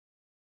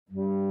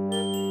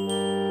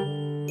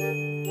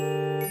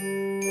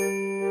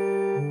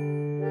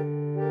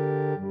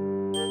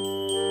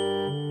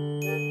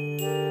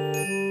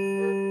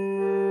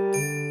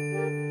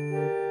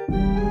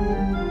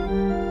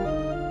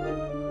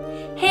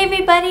Hey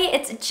everybody,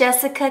 it's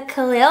Jessica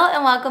Kalil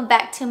and welcome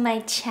back to my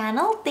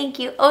channel. Thank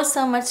you oh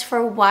so much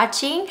for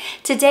watching.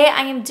 Today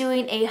I am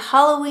doing a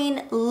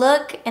Halloween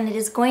look and it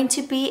is going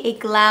to be a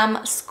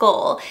glam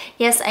skull.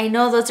 Yes, I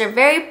know those are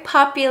very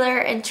popular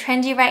and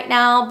trendy right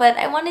now, but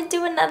I want to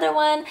do another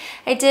one.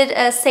 I did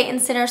a Saint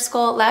and Sinner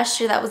skull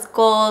last year that was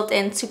gold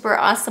and super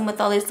awesome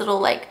with all these little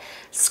like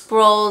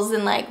scrolls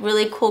and like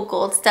really cool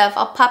gold stuff.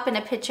 I'll pop in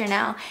a picture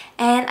now,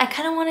 and I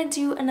kind of want to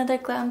do another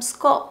glam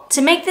skull.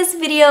 To make this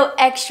video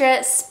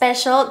extra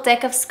special,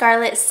 Deck of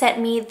Scarlet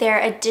sent me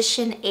their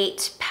edition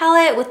 8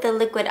 palette with the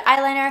liquid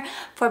eyeliner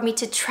for me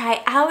to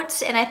try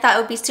out, and I thought it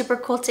would be super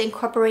cool to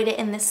incorporate it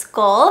in the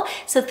skull.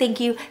 So thank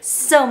you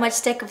so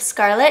much, Deck of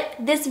Scarlet.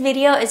 This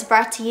video is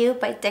brought to you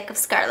by Deck of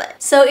Scarlet.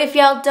 So if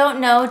y'all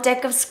don't know,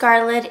 Deck of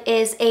Scarlet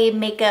is a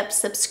makeup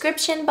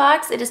subscription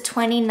box. It is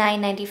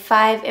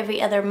 $29.95 every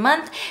other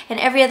month. And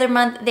every other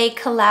month they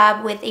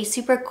collab with a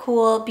super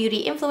cool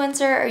beauty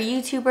influencer or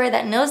YouTuber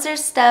that knows their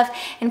stuff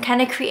and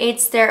kind of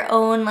creates their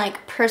own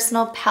like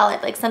personal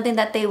palette, like something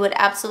that they would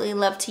absolutely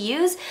love to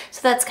use.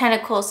 So that's kind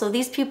of cool. So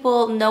these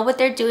people know what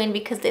they're doing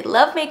because they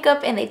love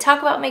makeup and they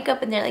talk about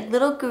makeup and they're like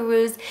little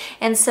gurus.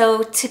 And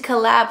so to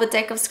collab with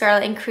Deck of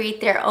Scarlet and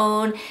create their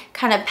own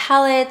kind of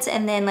palette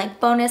and then like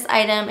bonus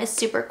item is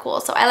super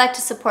cool. So I like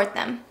to support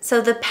them.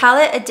 So the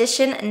palette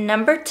edition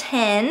number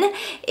 10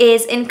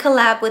 is in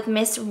collab with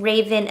Miss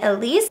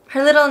Elyse.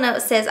 Her little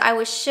note says, "I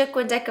was shook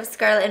when Deck of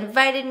Scarlet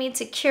invited me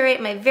to curate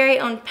my very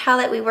own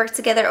palette. We worked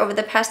together over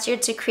the past year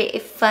to create a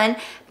fun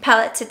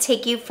palette to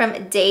take you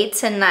from day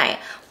to night."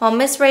 Well,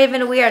 Miss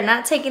Raven, we are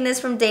not taking this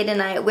from day to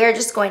night. We're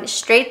just going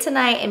straight to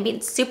night and being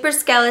super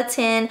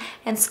skeleton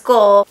and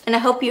skull. And I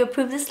hope you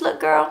approve this look,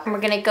 girl. And we're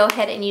gonna go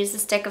ahead and use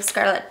this Deck of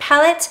Scarlet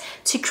palette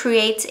to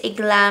create a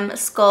glam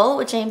skull,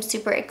 which I am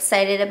super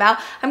excited about.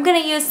 I'm gonna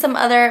use some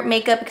other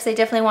makeup because I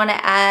definitely want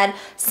to add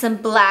some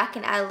black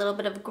and add a little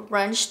bit of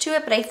grunge to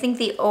it, but I think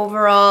the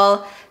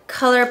overall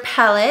color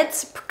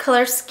palette,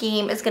 color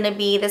scheme is going to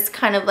be this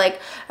kind of like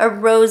a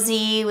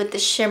rosy with the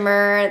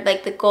shimmer,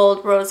 like the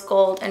gold, rose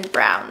gold, and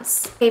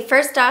browns. Okay,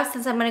 first off,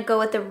 since I'm going to go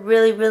with a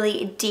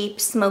really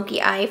deep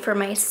smoky eye for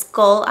my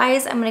skull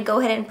eyes, I'm going to go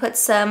ahead and put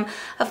some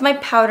of my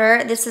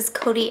powder. This is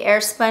Coty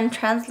Airspun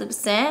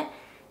Translucent,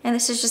 and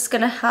this is just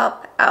going to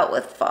help out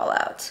with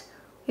fallout.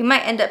 We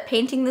might end up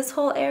painting this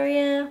whole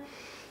area,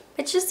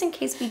 but just in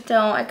case we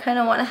don't, I kind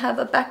of want to have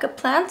a backup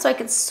plan so I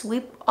can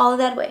sweep all of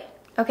that away.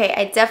 Okay,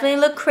 I definitely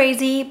look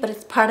crazy, but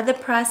it's part of the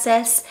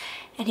process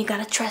and you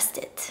gotta trust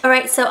it. All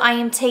right, so I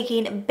am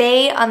taking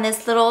Bay on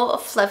this little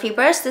fluffy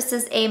brush. This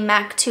is a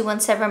MAC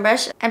 217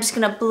 brush. I'm just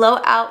gonna blow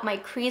out my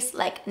crease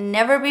like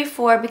never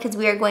before because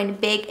we are going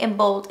big and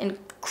bold and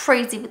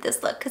crazy with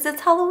this look because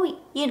it's Halloween,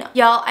 you know.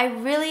 Y'all, I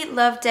really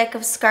love Deck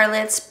of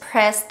Scarlet's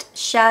pressed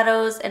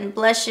shadows and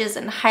blushes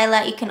and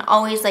highlight. You can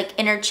always like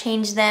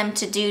interchange them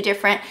to do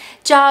different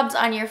jobs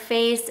on your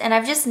face, and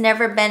I've just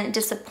never been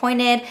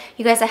disappointed.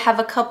 You guys, I have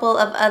a couple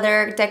of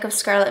other Deck of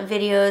Scarlet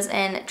videos,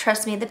 and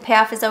trust me, the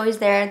payoff is always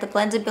there, the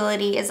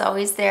blendability is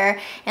always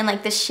there, and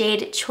like the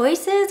shade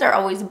choices are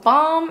always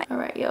bomb. All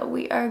right, yo,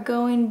 we are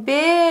going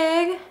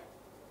big.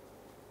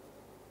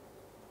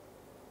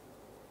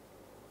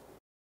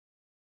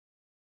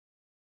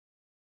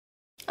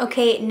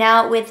 Okay,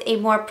 now with a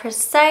more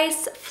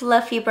precise,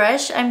 fluffy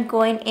brush, I'm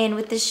going in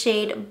with the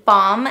shade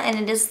Bomb, and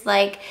it is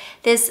like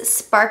this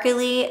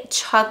sparkly,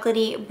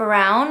 chocolatey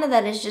brown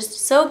that is just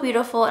so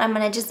beautiful. I'm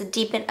gonna just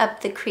deepen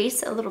up the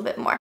crease a little bit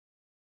more.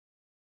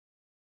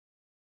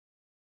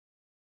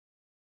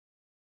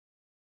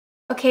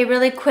 Okay,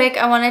 really quick,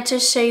 I wanted to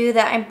show you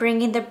that I'm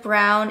bringing the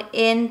brown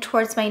in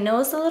towards my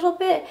nose a little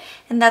bit,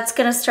 and that's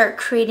gonna start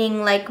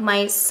creating like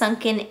my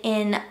sunken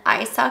in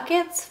eye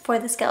sockets for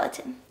the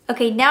skeleton.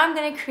 Okay, now I'm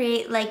gonna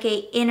create like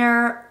a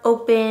inner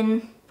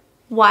open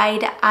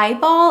wide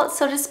eyeball,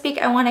 so to speak.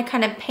 I want to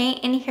kind of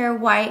paint in here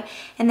white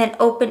and then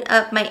open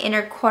up my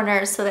inner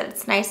corners so that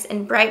it's nice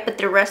and bright, but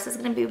the rest is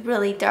going to be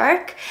really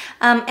dark.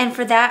 And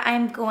for that,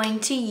 I'm going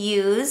to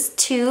use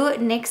two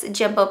NYX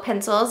Jumbo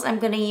Pencils. I'm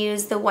going to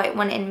use the white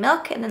one in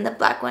Milk and then the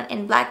black one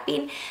in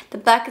Blackbean. The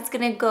black is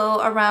going to go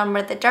around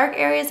where the dark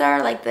areas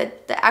are, like the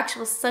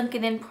actual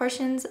sunken in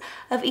portions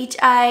of each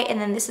eye,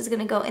 and then this is going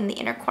to go in the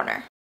inner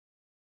corner.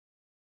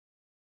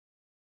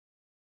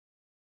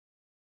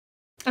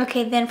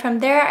 Okay, then from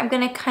there, I'm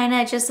gonna kind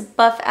of just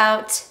buff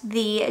out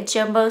the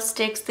Jumbo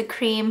Sticks, the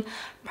cream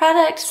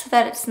product, so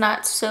that it's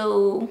not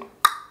so,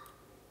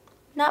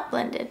 not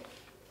blended.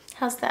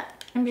 How's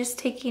that? I'm just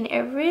taking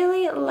a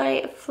really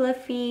light,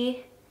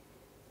 fluffy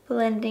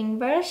blending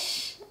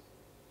brush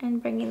and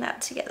bringing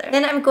that together.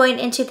 Then I'm going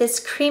into this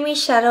creamy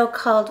shadow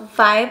called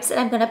Vibes, and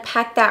I'm gonna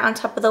pack that on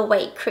top of the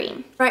white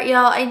cream. All right,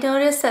 y'all, I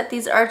noticed that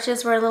these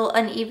arches were a little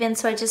uneven,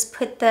 so I just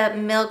put the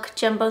Milk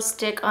Jumbo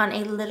Stick on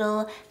a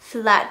little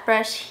flat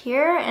brush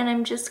here, and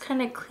I'm just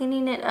kind of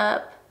cleaning it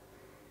up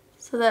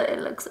so that it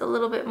looks a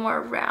little bit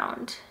more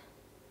round.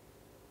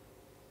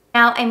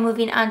 Now I'm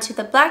moving on to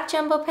the black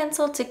Jumbo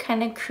Pencil to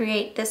kind of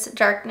create this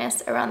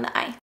darkness around the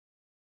eye.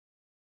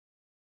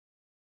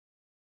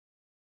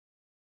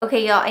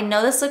 Okay, y'all, I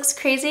know this looks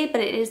crazy, but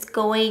it is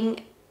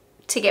going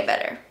to get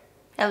better.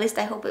 At least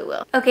I hope it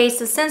will. Okay,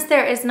 so since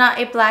there is not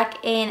a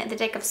black in the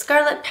deck of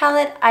Scarlet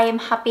palette, I am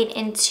hopping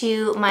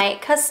into my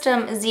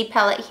custom Z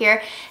palette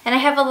here. And I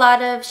have a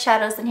lot of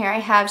shadows in here. I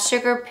have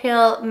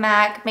SugarPill,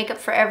 MAC, Makeup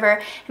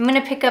Forever. I'm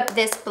gonna pick up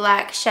this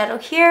black shadow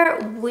here,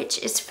 which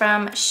is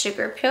from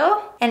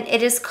SugarPill, and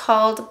it is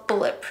called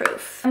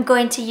Bulletproof. I'm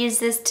going to use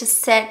this to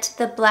set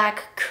the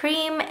black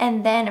cream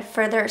and then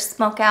further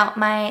smoke out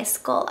my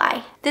skull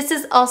eye. This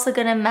is also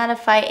gonna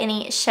mattify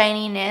any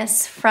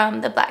shininess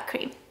from the black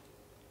cream.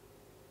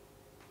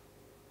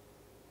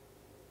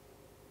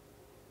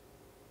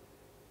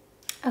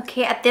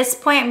 Okay, at this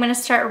point, I'm going to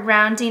start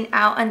rounding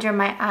out under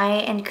my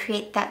eye and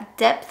create that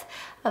depth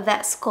of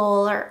that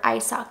skull or eye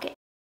socket.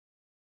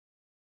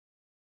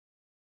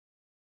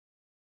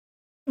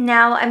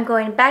 Now I'm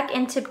going back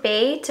into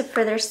Bay to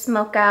further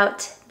smoke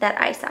out that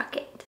eye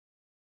socket.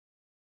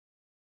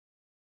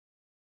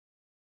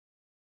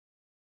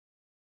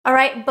 All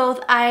right,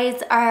 both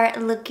eyes are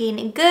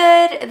looking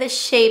good. The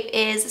shape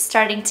is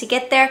starting to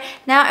get there.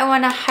 Now I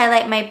want to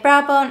highlight my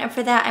brow bone, and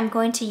for that I'm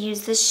going to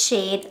use the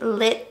shade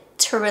Lit.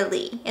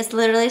 It's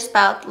literally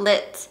spelled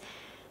lit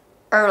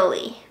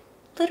early,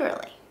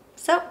 literally.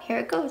 So here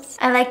it goes.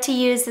 I like to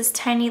use this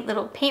tiny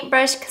little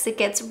paintbrush because it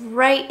gets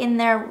right in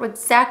there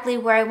exactly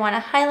where I want to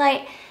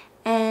highlight,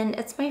 and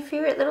it's my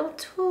favorite little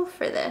tool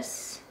for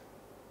this.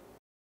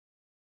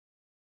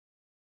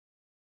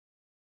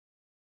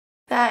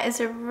 That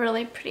is a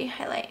really pretty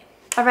highlight.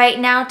 All right,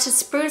 now to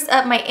spruce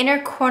up my inner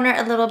corner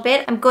a little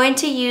bit, I'm going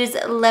to use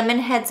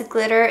Lemonhead's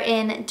glitter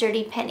in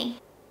Dirty Penny.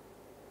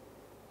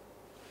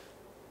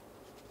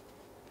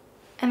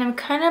 And I'm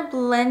kind of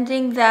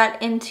blending that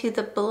into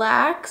the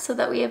black so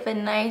that we have a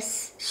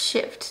nice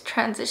shift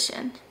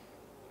transition.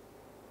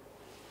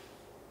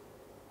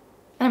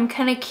 And I'm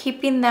kind of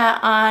keeping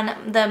that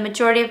on the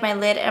majority of my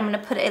lid. I'm going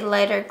to put a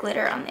lighter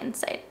glitter on the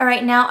inside. All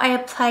right, now I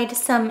applied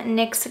some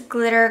NYX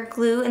glitter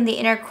glue in the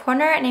inner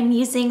corner, and I'm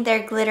using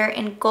their glitter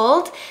in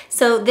gold.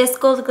 So this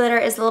gold glitter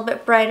is a little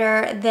bit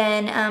brighter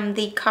than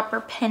the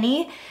copper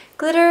penny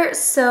glitter,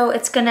 so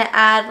it's gonna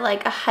add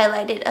like a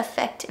highlighted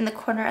effect in the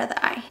corner of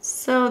the eye.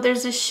 So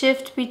there's a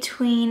shift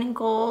between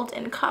gold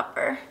and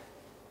copper.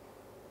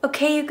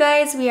 Okay, you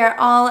guys, we are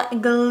all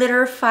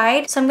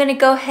glitterified. So I'm gonna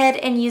go ahead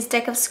and use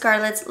Deck of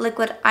Scarlet's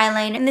liquid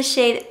eyeliner in the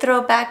shade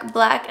Throwback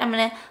Black. I'm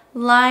gonna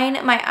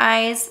line my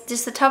eyes,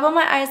 just the top of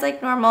my eyes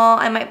like normal.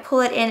 I might pull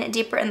it in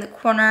deeper in the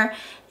corner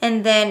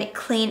and then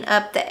clean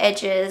up the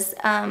edges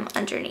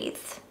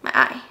underneath my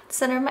eye,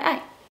 center of my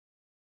eye.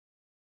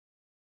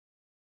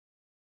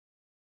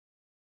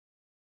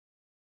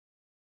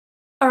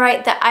 All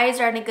right, the eyes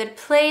are in a good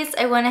place.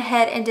 I went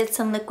ahead and did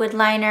some liquid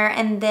liner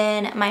and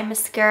then my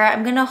mascara.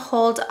 I'm gonna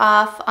hold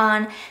off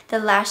on the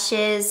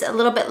lashes a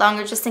little bit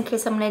longer just in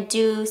case I'm gonna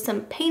do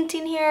some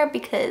painting here,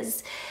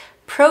 because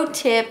pro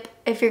tip,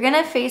 if you're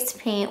gonna face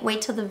paint,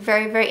 wait till the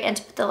very end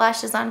to put the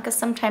lashes on, because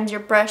sometimes your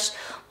brush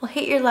will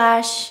hit your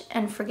lash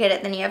and forget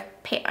it, then you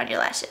have paint on your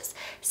lashes.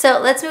 So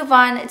let's move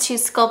on to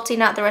sculpting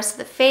out the rest of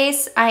the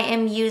face. I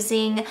am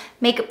using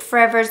Makeup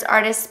Forever's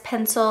Artist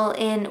Pencil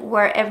in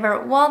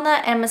Wherever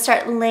Walnut, and I'm gonna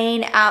start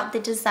laying out the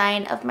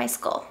design of my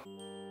skull.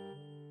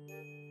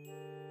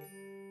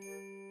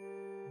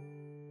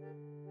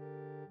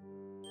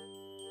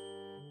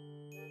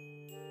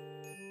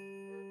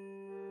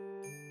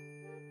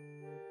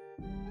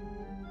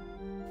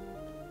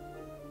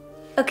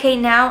 Okay,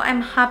 now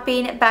I'm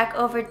hopping back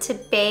over to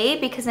Bay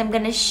because I'm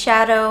going to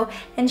shadow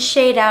and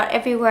shade out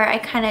everywhere I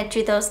kind of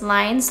drew those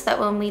lines so that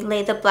when we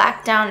lay the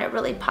black down, it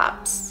really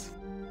pops.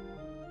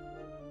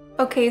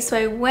 Okay, so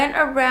I went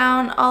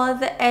around all of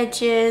the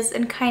edges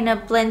and kind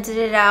of blended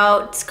it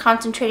out,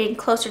 concentrating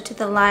closer to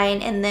the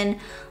line, and then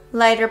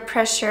lighter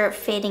pressure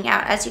fading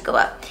out as you go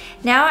up.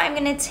 Now I'm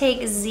gonna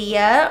take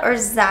Zia or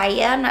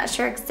Zaya, I'm not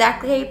sure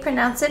exactly how you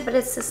pronounce it, but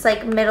it's this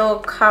like middle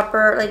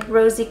copper, like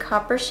rosy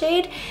copper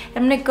shade.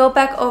 I'm gonna go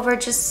back over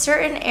just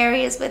certain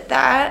areas with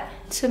that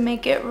to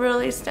make it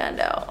really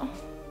stand out.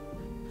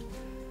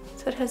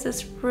 So it has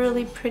this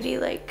really pretty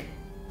like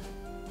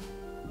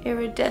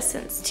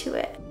iridescence to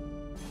it.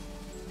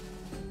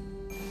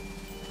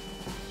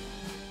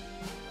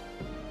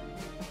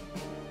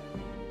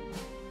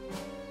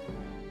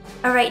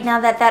 Alright, now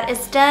that that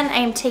is done, I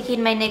am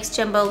taking my NYX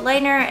Jumbo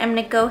liner. I'm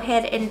going to go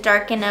ahead and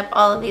darken up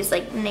all of these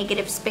like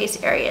negative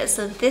space areas.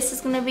 So this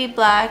is going to be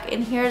black,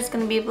 and here is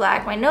going to be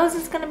black. My nose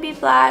is going to be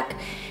black,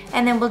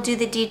 and then we'll do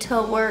the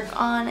detail work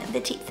on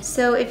the teeth.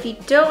 So if you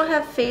don't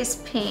have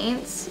face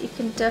paints, you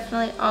can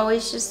definitely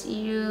always just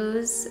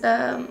use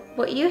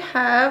what you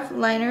have.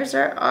 Liners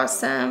are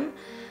awesome,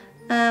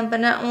 but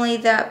not only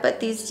that, but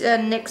these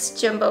NYX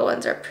Jumbo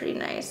ones are pretty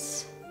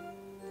nice.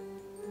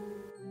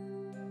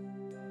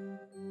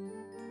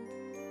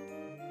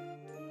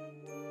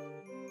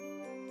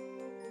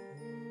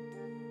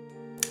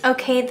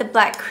 Okay, the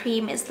black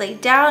cream is laid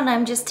down.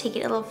 I'm just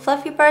taking a little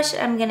fluffy brush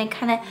and I'm gonna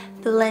kind of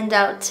blend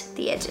out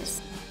the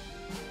edges.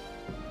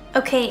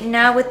 Okay,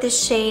 now with the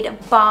shade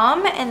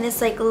Balm and this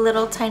like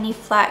little tiny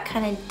flat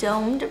kind of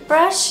domed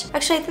brush.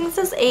 Actually, I think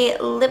this is a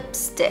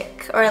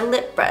lipstick or a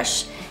lip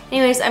brush.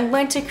 Anyways, I'm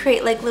going to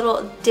create like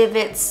little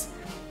divots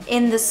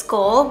in the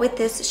skull with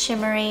this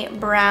shimmery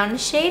brown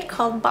shade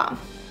called Balm.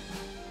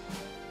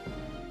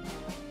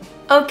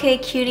 Okay,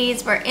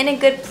 cuties, we're in a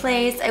good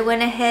place. I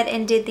went ahead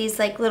and did these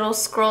like little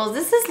scrolls.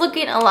 This is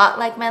looking a lot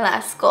like my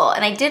last skull,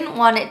 and I didn't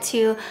want it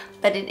to,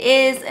 but it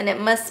is, and it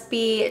must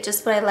be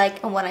just what I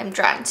like and what I'm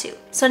drawn to.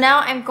 So now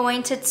I'm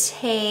going to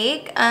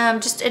take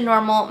just a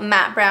normal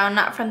matte brown,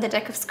 not from the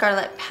Deck of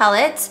Scarlet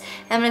palette.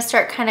 I'm gonna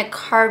start kind of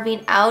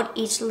carving out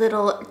each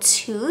little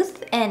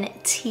tooth and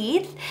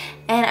teeth,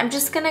 and I'm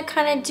just gonna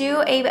kind of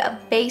do a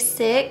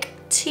basic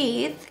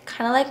teeth,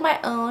 kind of like my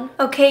own.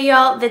 Okay,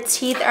 y'all, the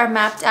teeth are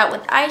mapped out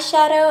with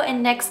eyeshadow,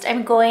 and next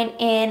I'm going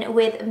in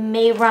with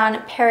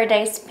Mehron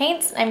Paradise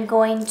Paints. I'm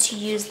going to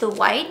use the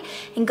white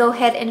and go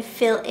ahead and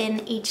fill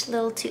in each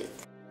little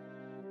tooth.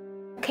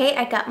 Okay,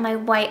 I got my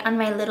white on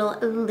my little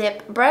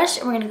lip brush,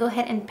 and we're gonna go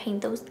ahead and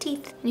paint those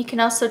teeth. And you can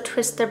also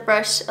twist the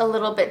brush a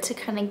little bit to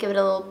kind of give it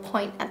a little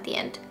point at the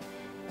end.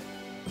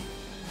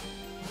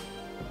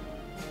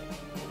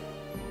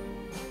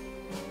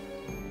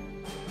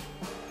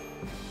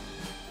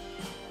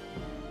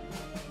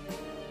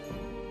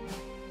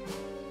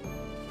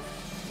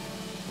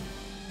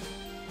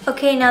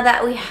 Okay, now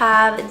that we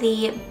have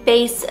the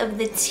base of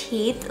the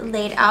teeth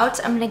laid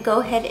out, I'm going to go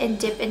ahead and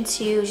dip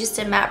into just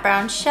a matte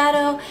brown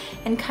shadow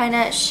and kind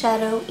of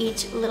shadow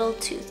each little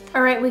tooth.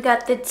 Alright, we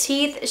got the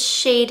teeth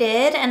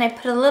shaded, and I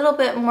put a little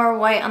bit more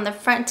white on the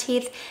front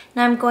teeth.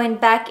 Now I'm going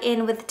back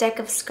in with Deck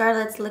of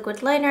Scarlet's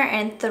liquid liner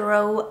and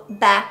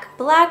Throwback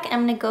Black.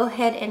 I'm going to go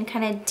ahead and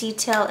kind of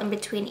detail in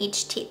between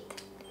each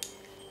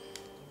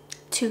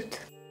tooth.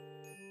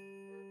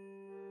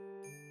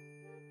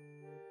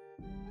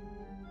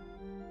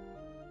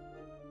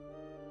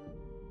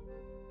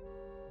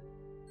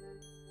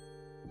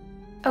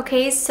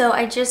 Okay, so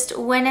I just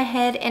went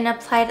ahead and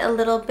applied a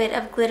little bit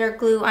of glitter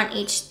glue on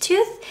each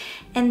tooth,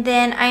 and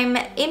then I'm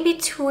in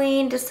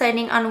between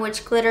deciding on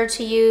which glitter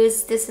to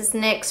use. This is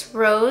NYX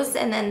Rose,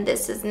 and then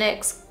this is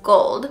NYX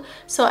Gold,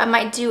 so I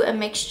might do a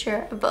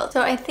mixture of both.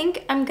 So I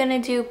think I'm gonna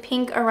do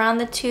pink around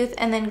the tooth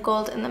and then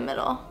gold in the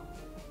middle.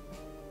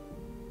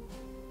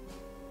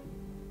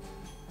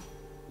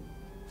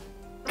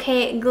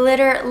 Okay,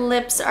 glitter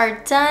lips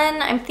are done.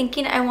 I'm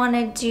thinking I want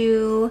to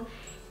do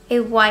a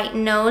white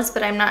nose,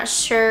 but I'm not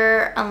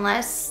sure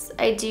unless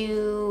I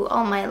do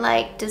all my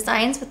like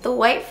designs with the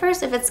white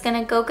first if it's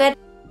gonna go good.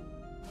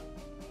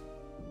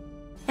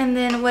 And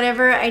then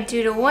whatever I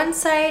do to one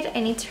side, I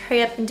need to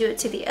hurry up and do it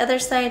to the other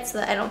side so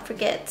that I don't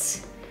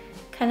forget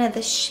kind of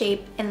the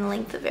shape and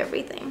length of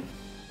everything.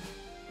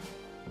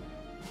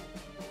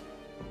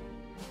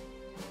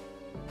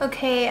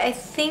 Okay, I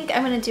think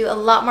I'm gonna do a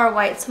lot more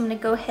white, so I'm gonna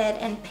go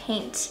ahead and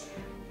paint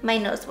my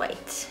nose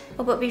white.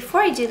 Oh, but before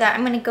I do that,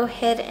 I'm gonna go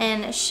ahead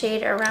and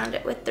shade around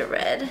it with the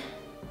red.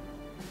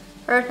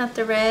 Or not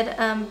the red,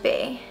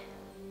 bay.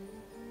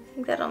 I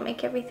think that'll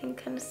make everything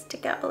kind of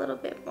stick out a little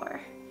bit more.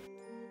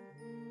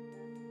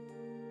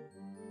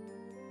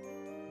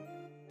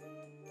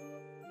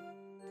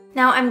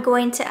 Now I'm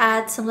going to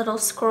add some little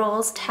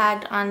scrolls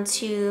tagged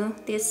onto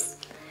this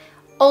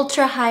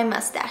ultra high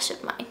mustache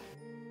of mine.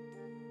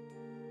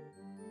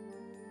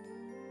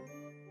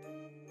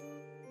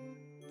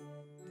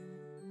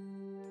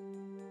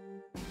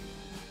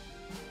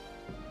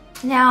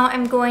 Now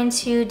I'm going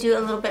to do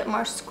a little bit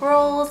more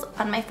scrolls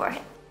on my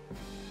forehead.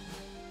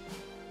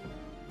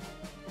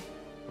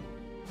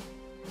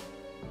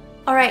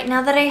 Alright,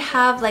 now that I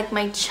have like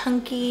my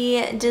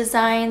chunky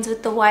designs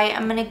with the white,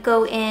 I'm gonna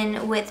go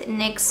in with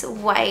NYX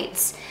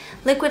White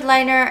liquid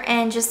liner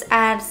and just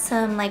add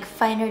some like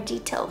finer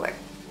detail work.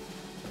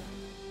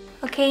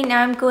 Okay,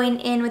 now I'm going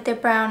in with the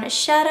brown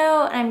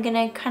shadow, and I'm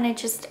gonna kind of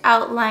just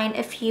outline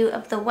a few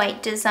of the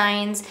white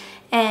designs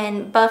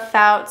and buff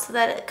out so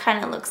that it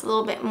kind of looks a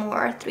little bit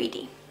more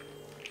 3D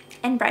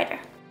and brighter.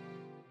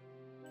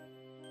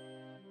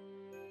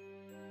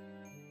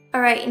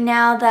 Alright,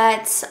 now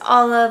that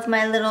all of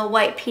my little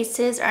white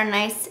pieces are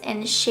nice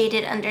and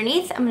shaded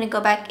underneath, I'm going to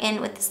go back in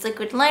with this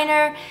liquid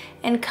liner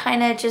and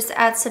kind of just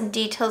add some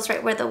details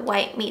right where the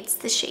white meets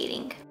the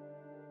shading.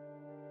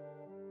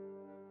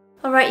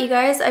 Alright, you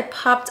guys, I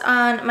popped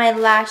on my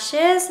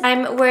lashes.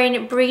 I'm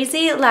wearing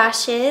Breezy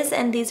lashes,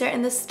 and these are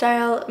in the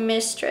style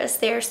Mistress.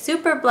 They are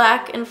super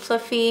black and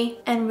fluffy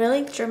and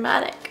really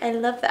dramatic. I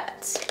love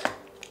that.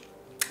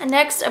 And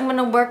next, I'm going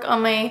to work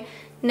on my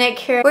neck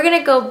here. We're going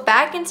to go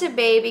back into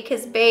Bay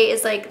because Bay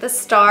is like the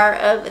star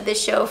of the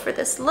show for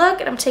this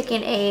look. And I'm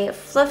taking a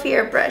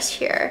fluffier brush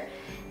here,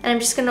 and I'm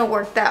just going to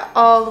work that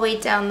all the way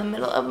down the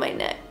middle of my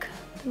neck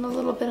and a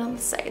little bit on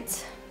the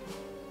sides.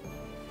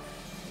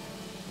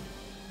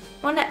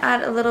 I want to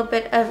add a little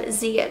bit of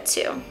Zia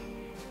too.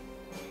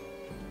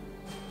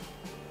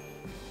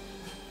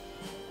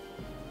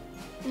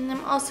 And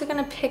I'm also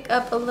going to pick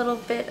up a little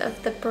bit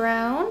of the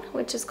brown,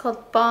 which is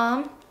called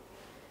Balm,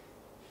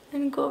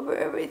 and go over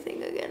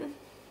everything again.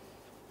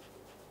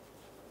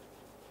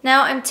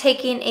 Now I'm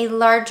taking a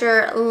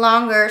larger,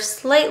 longer,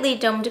 slightly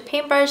domed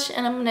paintbrush,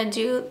 and I'm gonna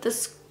do the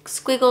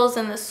squiggles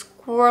and the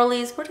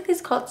swirlies. What are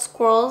these called?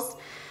 Squirrels?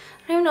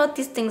 I don't even know what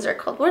these things are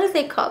called. What are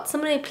they called?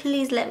 Somebody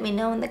please let me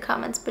know in the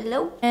comments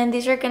below. And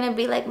these are gonna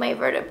be like my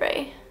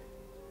vertebrae.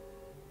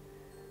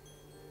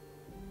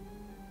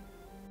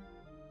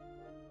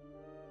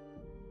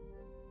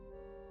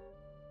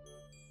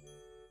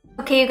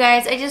 Okay, you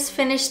guys, I just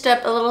finished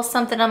up a little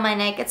something on my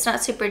neck. It's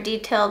not super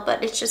detailed,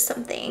 but it's just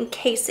something in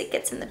case it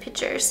gets in the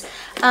pictures.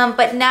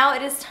 But now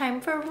it is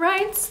time for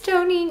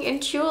rhinestoning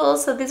and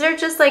jewels. So these are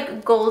just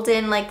like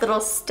golden, like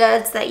little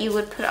studs that you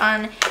would put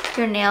on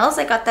your nails.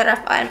 I got that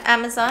off on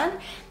Amazon.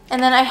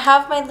 And then I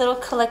have my little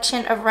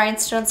collection of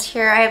rhinestones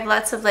here. I have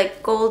lots of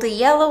like goldy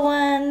yellow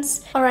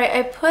ones. All right,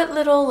 I put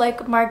little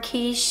like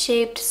marquee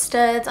shaped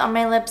studs on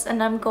my lips,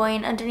 and I'm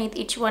going underneath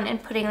each one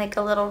and putting like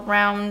a little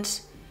round,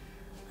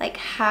 like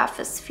half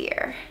a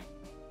sphere.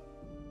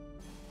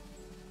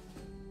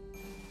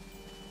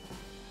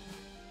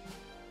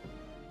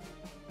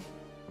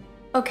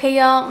 Okay,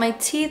 y'all, my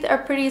teeth are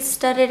pretty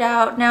studded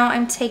out. Now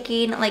I'm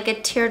taking like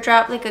a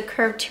teardrop, like a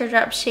curved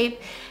teardrop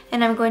shape,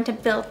 and I'm going to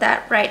build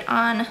that right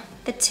on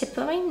the tip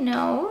of my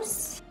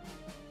nose.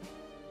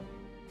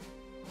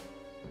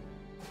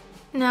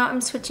 Now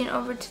I'm switching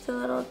over to the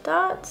little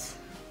dots.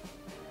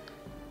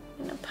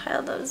 I'm gonna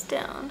pile those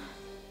down.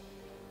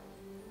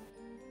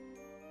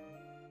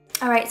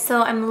 Alright,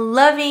 so I'm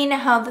loving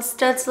how the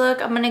studs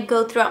look. I'm gonna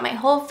go throughout my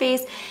whole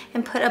face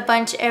and put a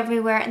bunch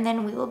everywhere, and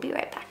then we will be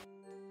right back.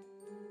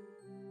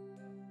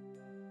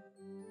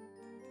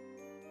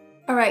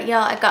 Alright, y'all,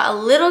 I got a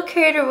little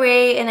carried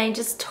away and I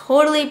just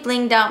totally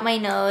blinged out my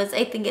nose.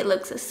 I think it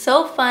looks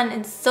so fun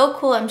and so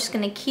cool. I'm just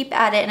gonna keep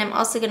at it, and I'm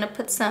also gonna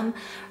put some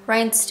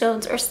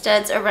rhinestones or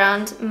studs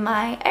around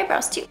my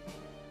eyebrows too.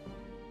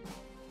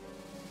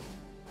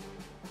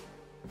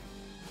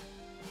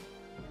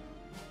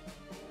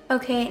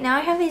 Okay, now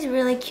I have these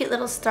really cute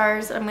little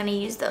stars. I'm gonna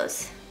use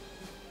those.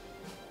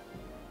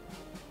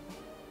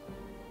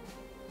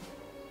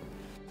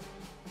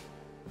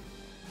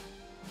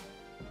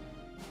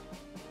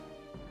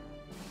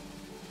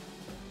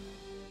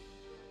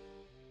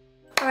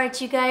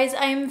 Alright, you guys,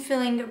 I'm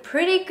feeling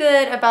pretty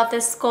good about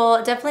this skull.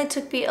 It definitely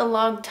took me a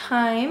long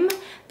time,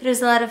 but it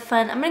was a lot of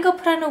fun. I'm gonna go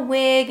put on a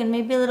wig and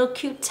maybe a little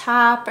cute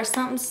top or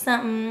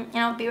something, and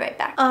I'll be right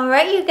back.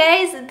 Alright, you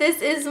guys,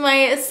 this is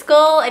my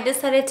skull. I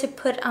decided to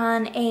put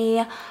on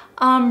a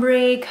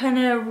ombre kind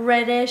of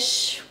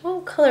reddish,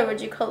 what color would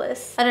you call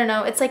this? I don't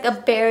know, it's like a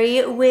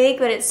berry wig,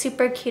 but it's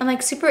super cute. I'm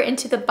like super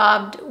into the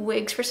bobbed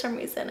wigs for some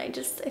reason. I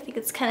think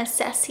it's kind of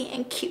sassy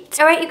and cute.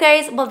 All right, you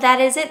guys, well,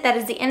 that is it. That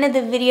is the end of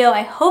the video.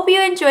 I hope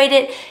you enjoyed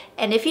it.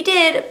 And if you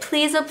did,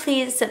 please, oh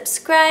please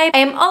subscribe. I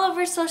am all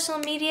over social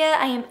media.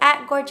 I am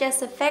at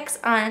GorgeousFX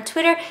on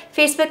Twitter,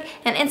 Facebook,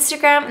 and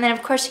Instagram. And then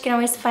of course you can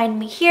always find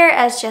me here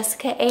as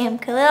Jessica A.M.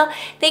 Kalil.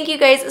 Thank you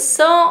guys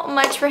so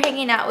much for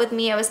hanging out with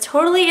me. I was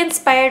totally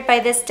inspired by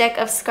this deck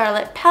of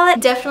Scarlet palette.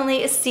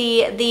 Definitely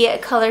see the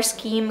color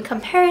scheme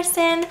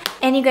comparison.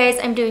 And you guys,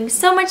 I'm doing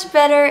so much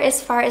better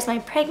as far as my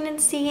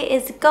pregnancy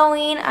is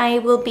going. I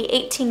will be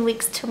 18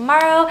 weeks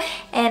tomorrow,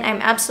 and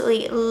I'm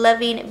absolutely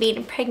loving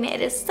being pregnant.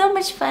 It is so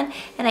much fun.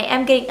 And I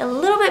am getting a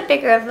little bit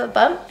bigger of a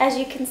bump. As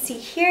you can see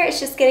here, it's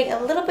just getting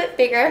a little bit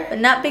bigger, but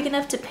not big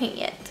enough to paint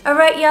yet.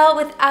 Alright, y'all,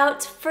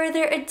 without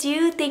further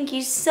ado, thank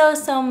you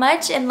so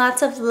much, and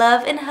lots of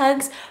love and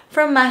hugs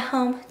from my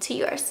home to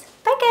yours.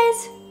 Bye,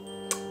 guys!